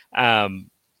understand.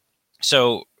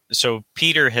 So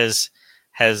Peter has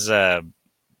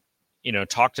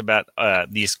talked about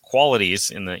these qualities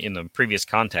in the previous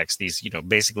context. These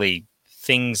basically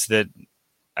things that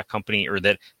accompany or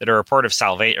that are a part of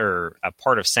salvation or a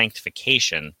part of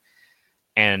sanctification.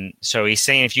 And so he's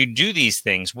saying, if you do these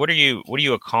things, what are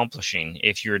you accomplishing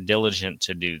if you're diligent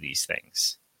to do these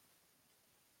things?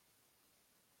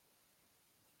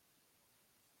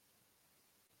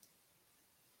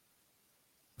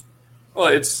 Well,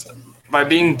 it's by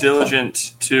being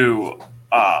diligent to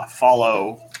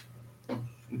follow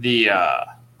the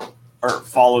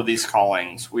follow these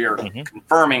callings. We are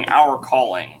confirming our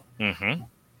calling.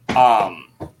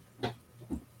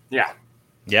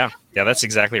 Yeah, that's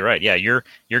exactly right. Yeah,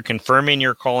 you're confirming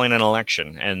your calling and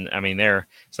election, and I mean,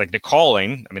 it's like the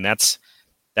calling. I mean, that's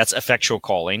effectual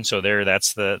calling. So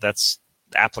that's the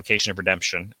application of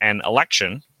redemption and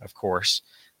election, of course.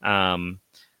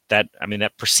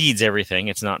 That precedes everything.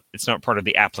 It's not part of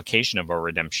the application of our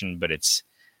redemption, but it's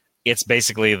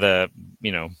basically the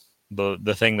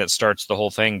thing that starts the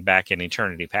whole thing back in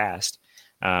eternity past.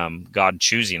 God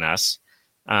choosing us.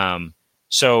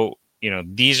 So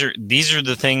these are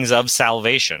the things of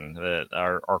salvation that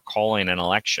are calling and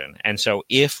election. And so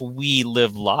if we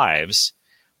live lives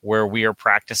where we are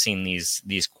practicing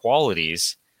these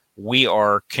qualities, we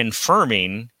are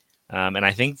confirming, and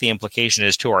I think the implication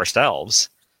is to ourselves,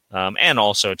 and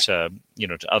also to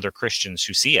other Christians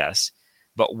who see us,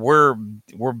 but we're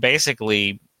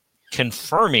basically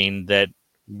confirming that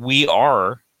we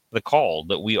are the called,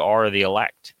 that we are the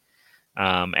elect,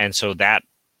 and so that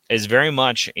is very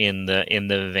much in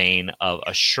the vein of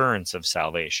assurance of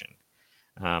salvation.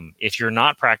 If you're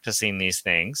not practicing these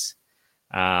things,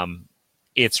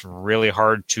 it's really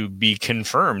hard to be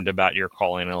confirmed about your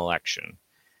calling and election.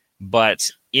 But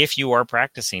if you are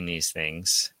practicing these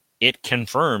things, it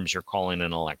confirms your calling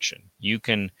and election. You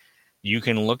can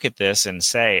look at this and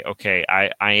say, okay,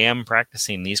 I am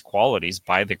practicing these qualities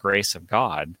by the grace of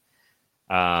God.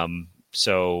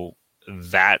 So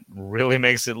that really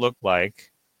makes it look like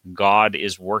God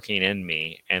is working in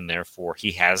me, and therefore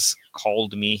he has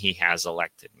called me, he has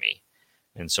elected me.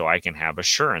 And so I can have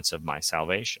assurance of my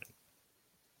salvation.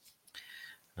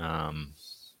 And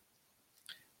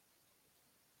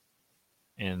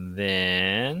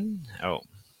then, I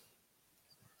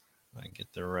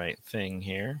get the right thing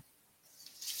here.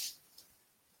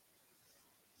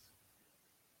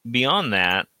 Beyond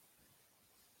that,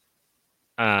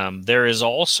 there is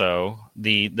also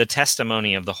the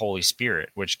testimony of the Holy Spirit,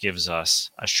 which gives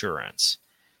us assurance.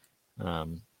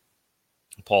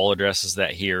 Paul addresses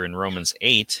that here in Romans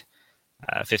 8,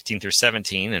 15 through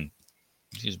 17. And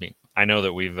I know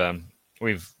that we've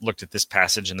looked at this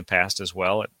passage in the past as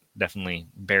well. It definitely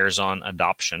bears on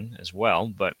adoption as well.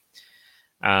 But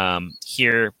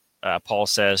here Paul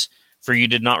says, "For you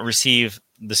did not receive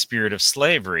the spirit of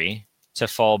slavery to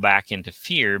fall back into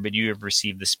fear, but you have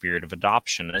received the spirit of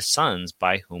adoption as sons,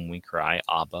 by whom we cry,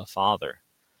 Abba, Father.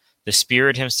 The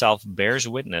Spirit himself bears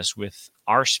witness with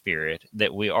our spirit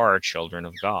that we are children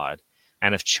of God,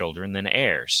 and if children, then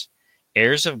heirs,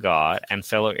 heirs of God and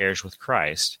fellow heirs with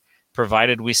Christ,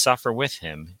 provided we suffer with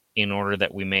him, in order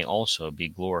that we may also be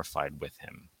glorified with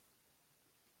him."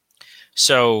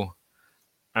 So,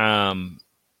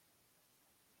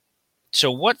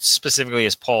 what specifically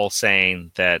is Paul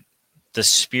saying that the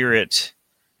Spirit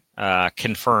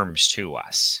confirms to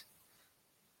us?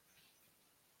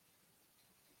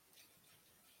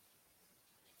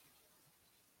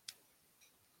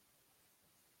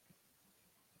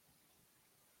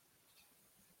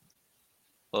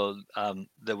 Well,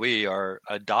 that we are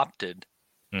adopted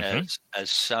as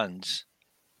sons,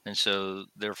 and so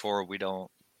therefore we don't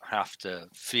have to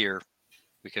fear.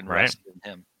 We can rest in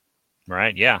him.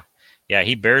 Right. Yeah.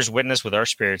 He bears witness with our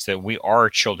spirits that we are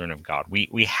children of God.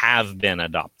 We have been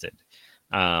adopted.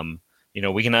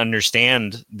 We can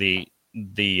understand the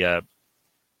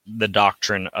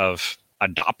doctrine of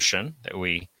adoption that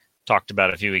we talked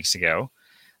about a few weeks ago.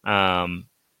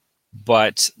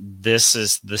 But this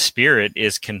is the Spirit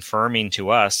is confirming to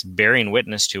us, bearing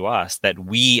witness to us, that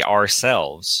we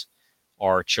ourselves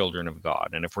are children of God.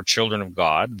 And if we're children of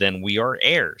God, then we are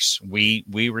heirs. We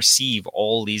receive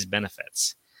all these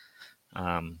benefits.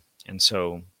 And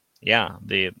so,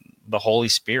 the Holy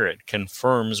Spirit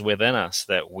confirms within us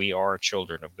that we are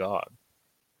children of God.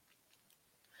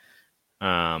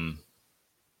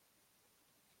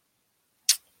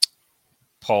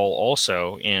 Paul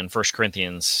also in 1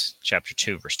 Corinthians chapter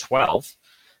 2, verse 12,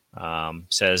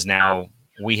 says, "Now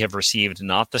we have received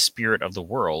not the spirit of the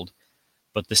world,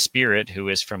 but the Spirit who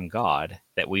is from God,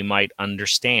 that we might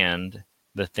understand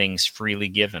the things freely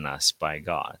given us by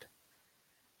God."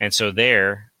 And so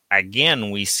there,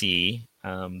 again, we see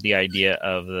the idea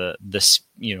of the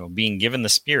being given the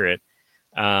Spirit,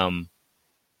 and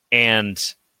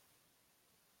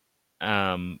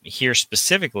here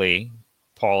specifically,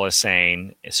 Paul is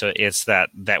saying, so it's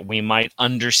that we might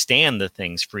understand the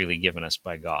things freely given us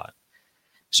by God.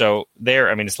 So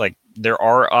there, it's like there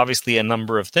are obviously a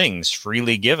number of things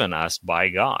freely given us by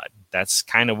God. That's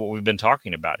kind of what we've been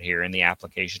talking about here in the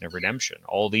application of redemption,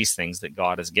 all these things that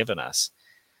God has given us.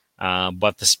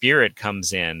 But the Spirit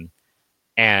comes in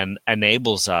and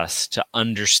enables us to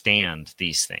understand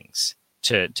these things,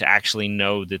 to actually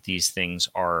know that these things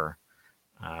are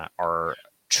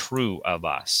true of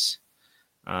us.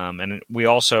 And we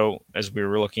also, as we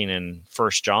were looking in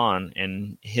 1 John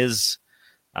in his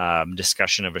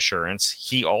discussion of assurance,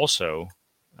 he also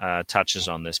touches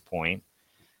on this point.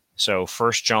 So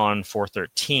 1 John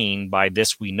 4:13, by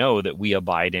this we know that we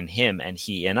abide in him and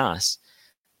he in us,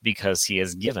 because he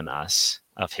has given us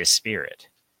of his Spirit.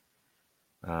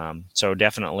 So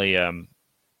definitely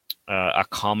a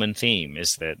common theme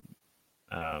is that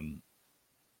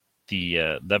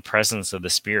the presence of the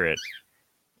Spirit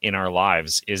in our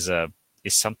lives is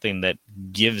something that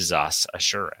gives us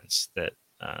assurance, that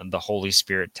the Holy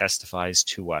Spirit testifies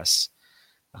to us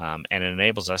and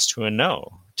enables us to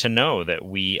know that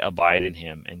we abide in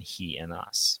him and he in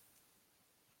us.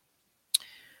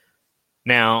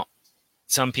 Now,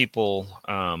 some people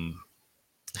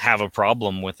have a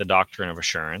problem with the doctrine of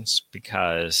assurance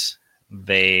because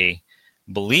they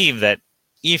believe that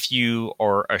if you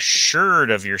are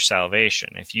assured of your salvation,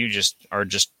 if you are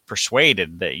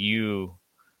persuaded that you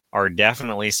are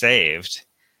definitely saved,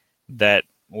 that,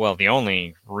 well, the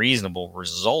only reasonable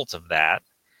result of that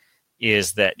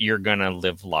is that you're going to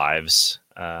live lives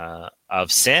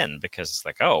of sin, because it's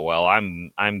like, oh, well,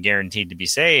 I'm guaranteed to be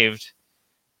saved,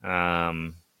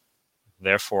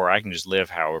 therefore I can just live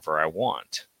however I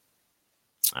want.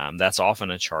 That's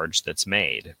often a charge that's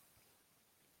made.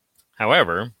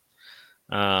 However,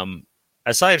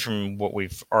 aside from what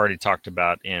we've already talked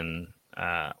about in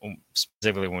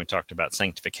specifically when we talked about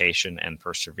sanctification and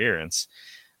perseverance,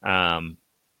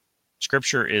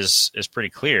 Scripture is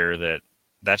pretty clear that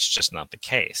that's just not the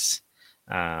case.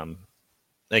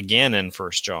 Again, in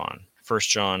 1 John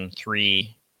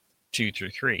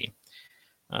 3:2-3,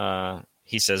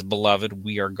 he says, "Beloved,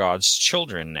 we are God's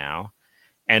children now,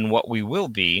 and what we will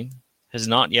be has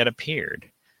not yet appeared.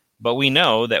 But we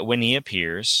know that when he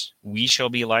appears, we shall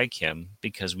be like him,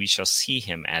 because we shall see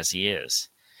him as he is.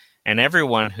 And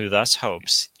everyone who thus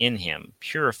hopes in him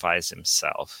purifies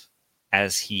himself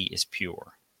as he is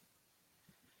pure."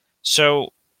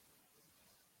 So,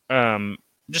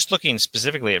 just looking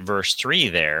specifically at verse 3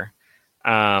 there,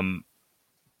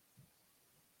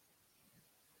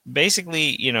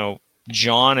 basically,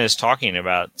 John is talking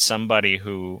about somebody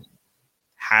who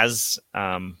has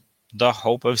the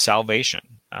hope of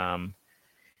salvation. And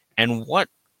what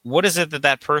is it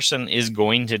that person is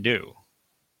going to do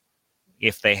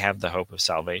if they have the hope of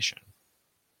salvation?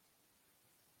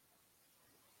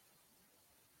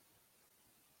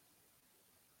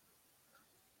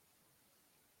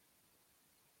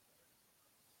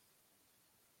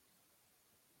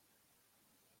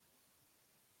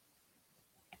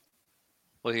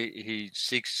 Well, he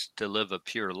seeks to live a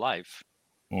pure life.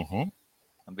 Mm-hmm.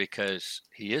 Because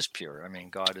he is pure. I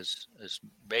mean, God has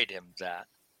made him that.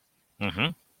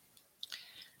 Mm-hmm.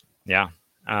 Yeah.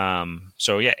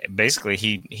 So yeah, basically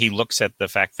he looks at the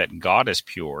fact that God is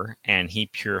pure and he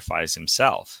purifies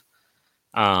himself.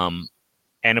 And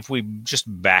if we just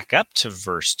back up to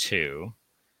verse 2,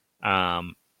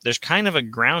 there's kind of a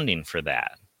grounding for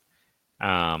that.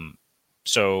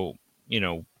 So,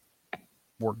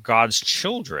 we're God's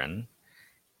children,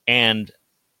 and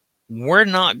we're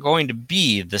not going to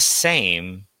be the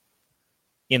same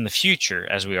in the future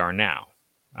as we are now.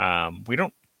 We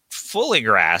don't fully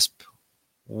grasp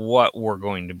what we're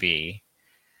going to be,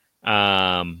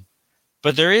 but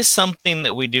there is something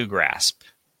that we do grasp.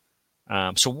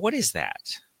 So what is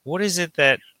that? What is it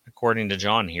that, according to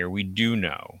John here, we do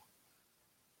know?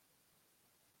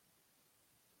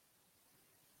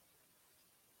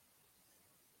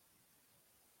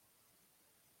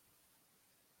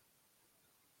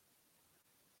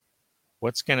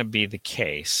 What's going to be the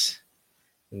case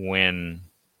when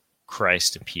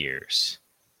Christ appears?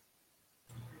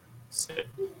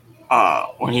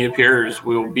 When he appears,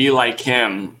 we will be like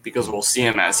him because we'll see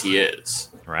him as he is.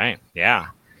 Right. Yeah.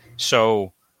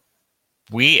 So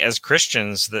we as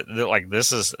Christians, that like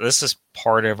this is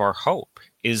part of our hope,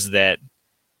 is that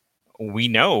we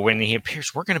know when he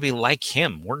appears, we're going to be like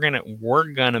him. We're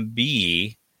going to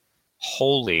be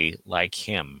holy like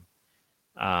him.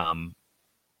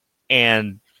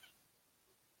 And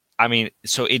I mean,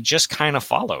 so it just kind of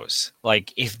follows.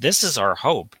 Like, if this is our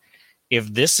hope,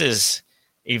 if this is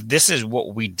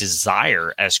what we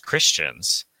desire as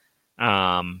Christians, we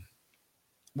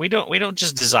don't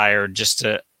just desire just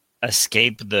to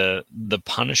escape the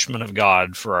punishment of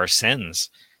God for our sins,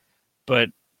 but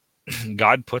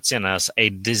God puts in us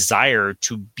a desire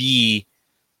to be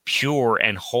pure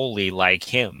and holy like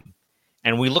him.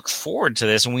 And we look forward to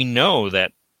this, and we know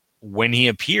that when he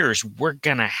appears, we're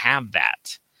going to have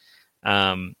that.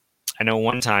 I know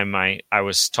one time I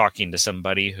was talking to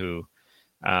somebody who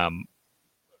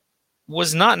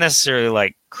was not necessarily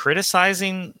like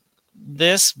criticizing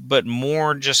this, but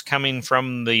more just coming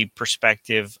from the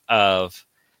perspective of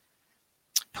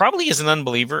probably as an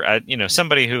unbeliever,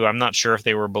 somebody who I'm not sure if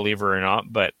they were a believer or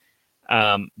not, but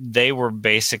they were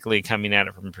basically coming at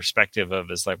it from a perspective of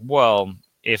is like, well,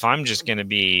 if I'm just going to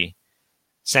be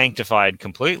sanctified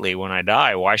completely when I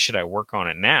die, why should I work on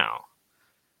it now?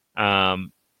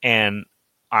 And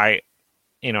I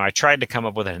tried to come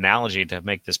up with an analogy to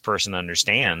make this person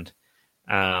understand.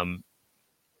 I'm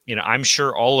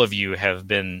sure all of you have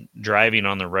been driving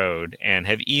on the road and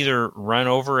have either run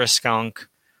over a skunk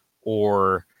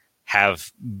or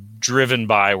have driven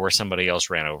by where somebody else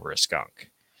ran over a skunk.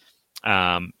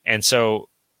 And so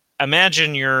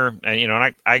imagine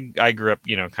and I grew up,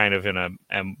 kind of in a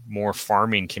more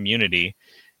farming community.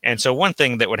 And so one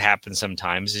thing that would happen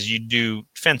sometimes is you do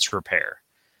fence repair.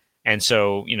 And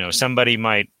so, somebody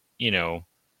might, a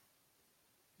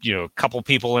couple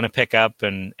people in a pickup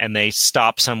and they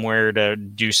stop somewhere to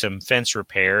do some fence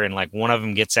repair. And like one of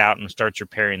them gets out and starts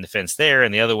repairing the fence there.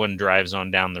 And the other one drives on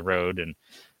down the road and,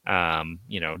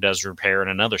 does repair in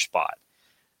another spot.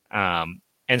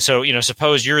 And so,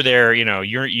 suppose you're there,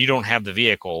 you don't have the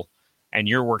vehicle and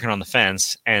you're working on the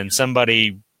fence and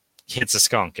somebody hits a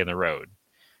skunk in the road.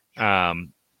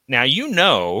 Now,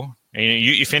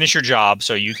 you finish your job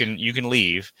so you can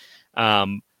leave.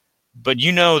 But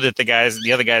you know that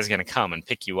the other guy's going to come and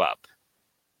pick you up.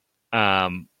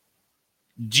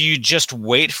 Do you just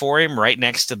wait for him right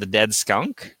next to the dead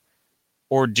skunk?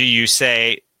 Or do you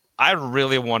say, I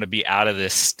really want to be out of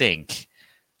this stink.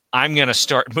 I'm going to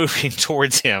start moving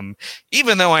towards him,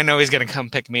 even though I know he's going to come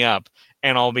pick me up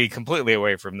and I'll be completely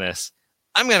away from this.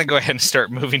 I'm going to go ahead and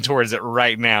start moving towards it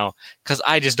right now because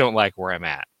I just don't like where I'm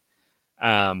at.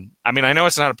 I know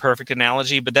it's not a perfect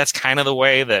analogy, but that's kind of the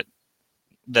way that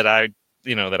I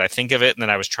think of it. And that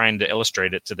I was trying to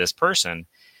illustrate it to this person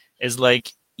is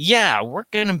like, yeah, we're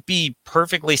going to be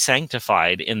perfectly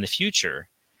sanctified in the future.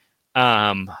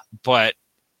 But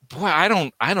boy, I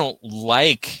don't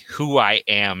like who I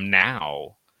am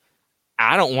now.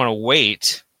 I don't want to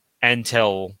wait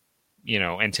until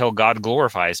God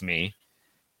glorifies me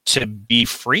to be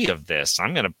free of this.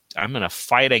 I'm going to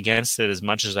fight against it as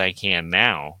much as I can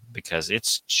now because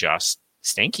it's just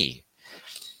stinky.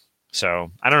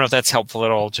 So I don't know if that's helpful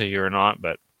at all to you or not,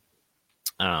 but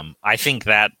I think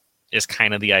that is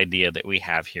kind of the idea that we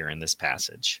have here in this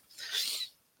passage.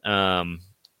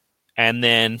 And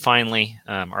then finally,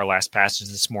 our last passage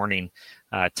this morning,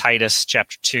 Titus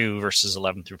chapter 2, verses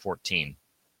 11 through 14.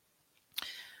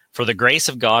 For the grace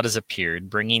of God has appeared,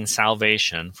 bringing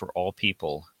salvation for all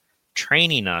people,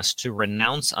 training us to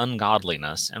renounce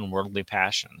ungodliness and worldly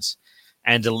passions,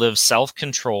 and to live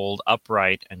self-controlled,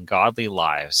 upright, and godly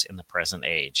lives in the present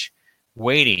age,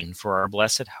 waiting for our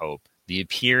blessed hope, the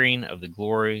appearing of the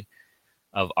glory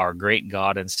of our great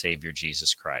God and Savior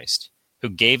Jesus Christ, who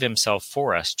gave himself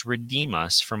for us to redeem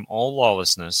us from all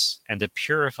lawlessness and to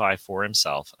purify for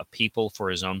himself a people for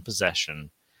his own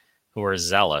possession who are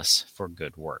zealous for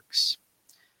good works.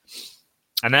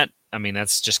 And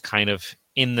that's just kind of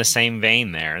in the same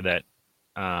vein there that,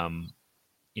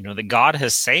 that God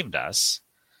has saved us.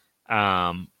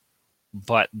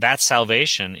 But that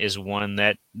salvation is one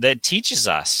that teaches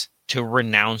us to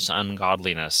renounce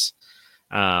ungodliness.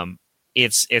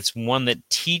 It's one that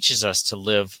teaches us to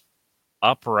live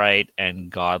upright and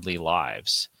godly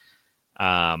lives.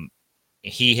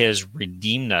 He has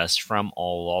redeemed us from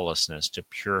all lawlessness to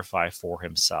purify for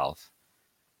himself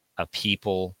a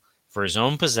people for his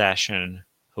own possession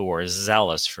who are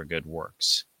zealous for good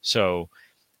works. So,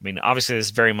 obviously this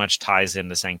very much ties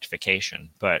into sanctification,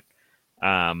 but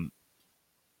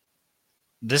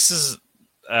this is,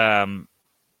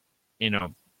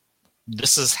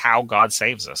 this is how God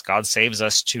saves us. God saves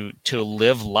us to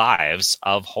live lives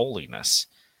of holiness,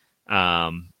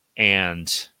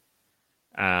 and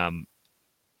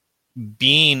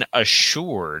being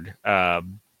assured, the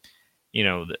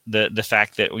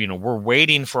fact that we're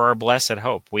waiting for our blessed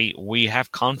hope. We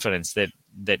have confidence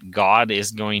that God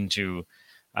is going to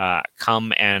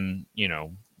come and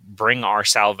bring our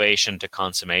salvation to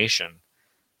consummation.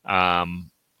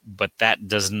 But that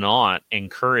does not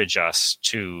encourage us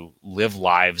to live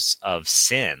lives of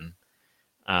sin.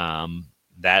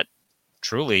 That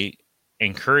truly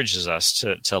encourages us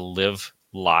to live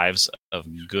lives of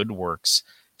good works,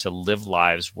 to live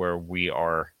lives where we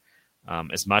are,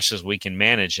 as much as we can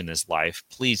manage in this life,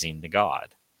 pleasing to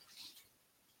God.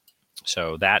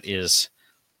 So that is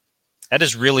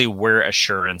really where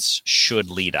assurance should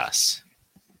lead us,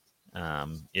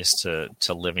 is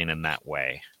to living in that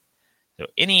way. So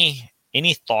any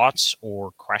thoughts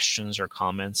or questions or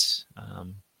comments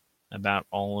about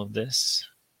all of this?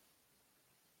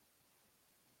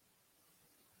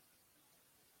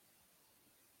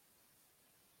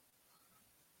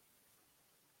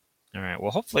 All right.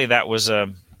 Well, hopefully that was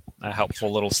a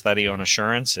helpful little study on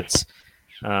assurance. It's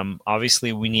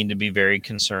obviously we need to be very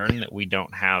concerned that we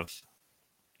don't have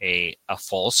a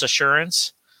false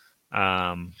assurance,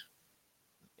 and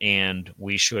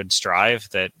we should strive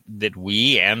that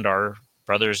we and our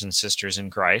brothers and sisters in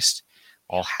Christ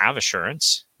all have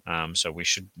assurance. So we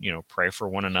should, pray for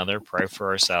one another, pray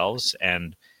for ourselves,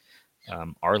 and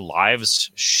our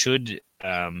lives should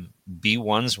be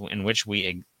ones in which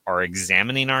we are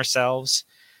examining ourselves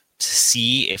to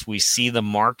see if we see the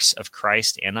marks of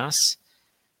Christ in us,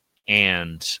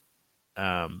 and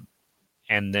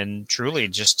then truly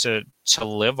just to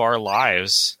live our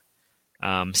lives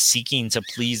seeking to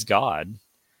please God,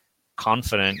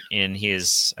 confident in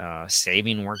His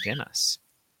saving work in us.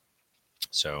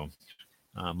 So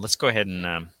let's go ahead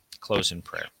and close in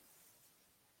prayer.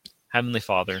 Heavenly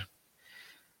Father,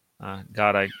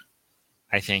 God,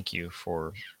 I thank you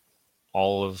for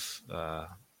all of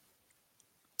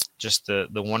just the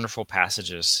wonderful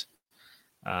passages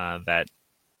that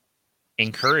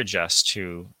encourage us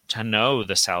to know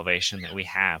the salvation that we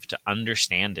have, to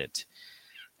understand it.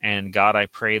 And God, I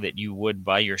pray that you would,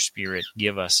 by your Spirit,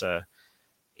 give us a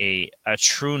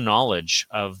true knowledge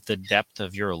of the depth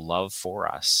of your love for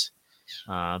us,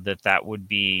 that would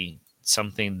be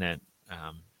something that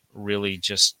really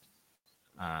just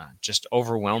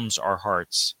overwhelms our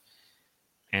hearts.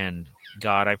 And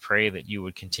God, I pray that you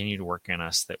would continue to work in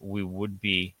us, that we would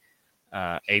be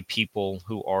a people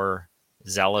who are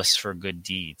zealous for good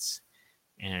deeds.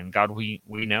 And God, we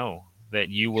know that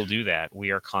you will do that.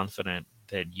 We are confident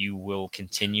that you will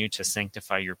continue to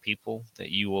sanctify your people,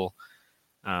 that you will,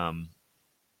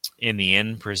 in the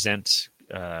end, present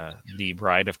the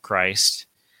bride of Christ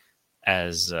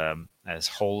as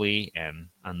holy and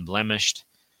unblemished,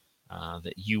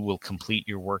 that you will complete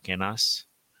your work in us.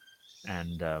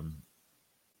 And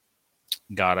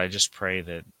God, I just pray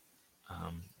that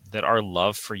that our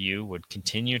love for you would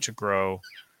continue to grow,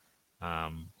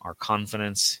 our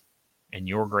confidence in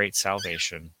your great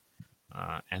salvation,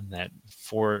 and that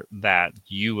for that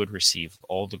you would receive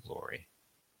all the glory.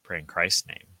 Pray in Christ's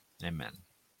name. Amen.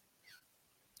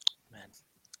 Amen.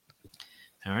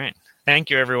 All right. Thank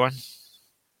you, everyone.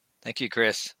 Thank you,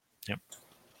 Chris. Yep.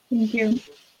 Thank you.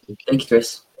 Thank you,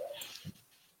 Chris.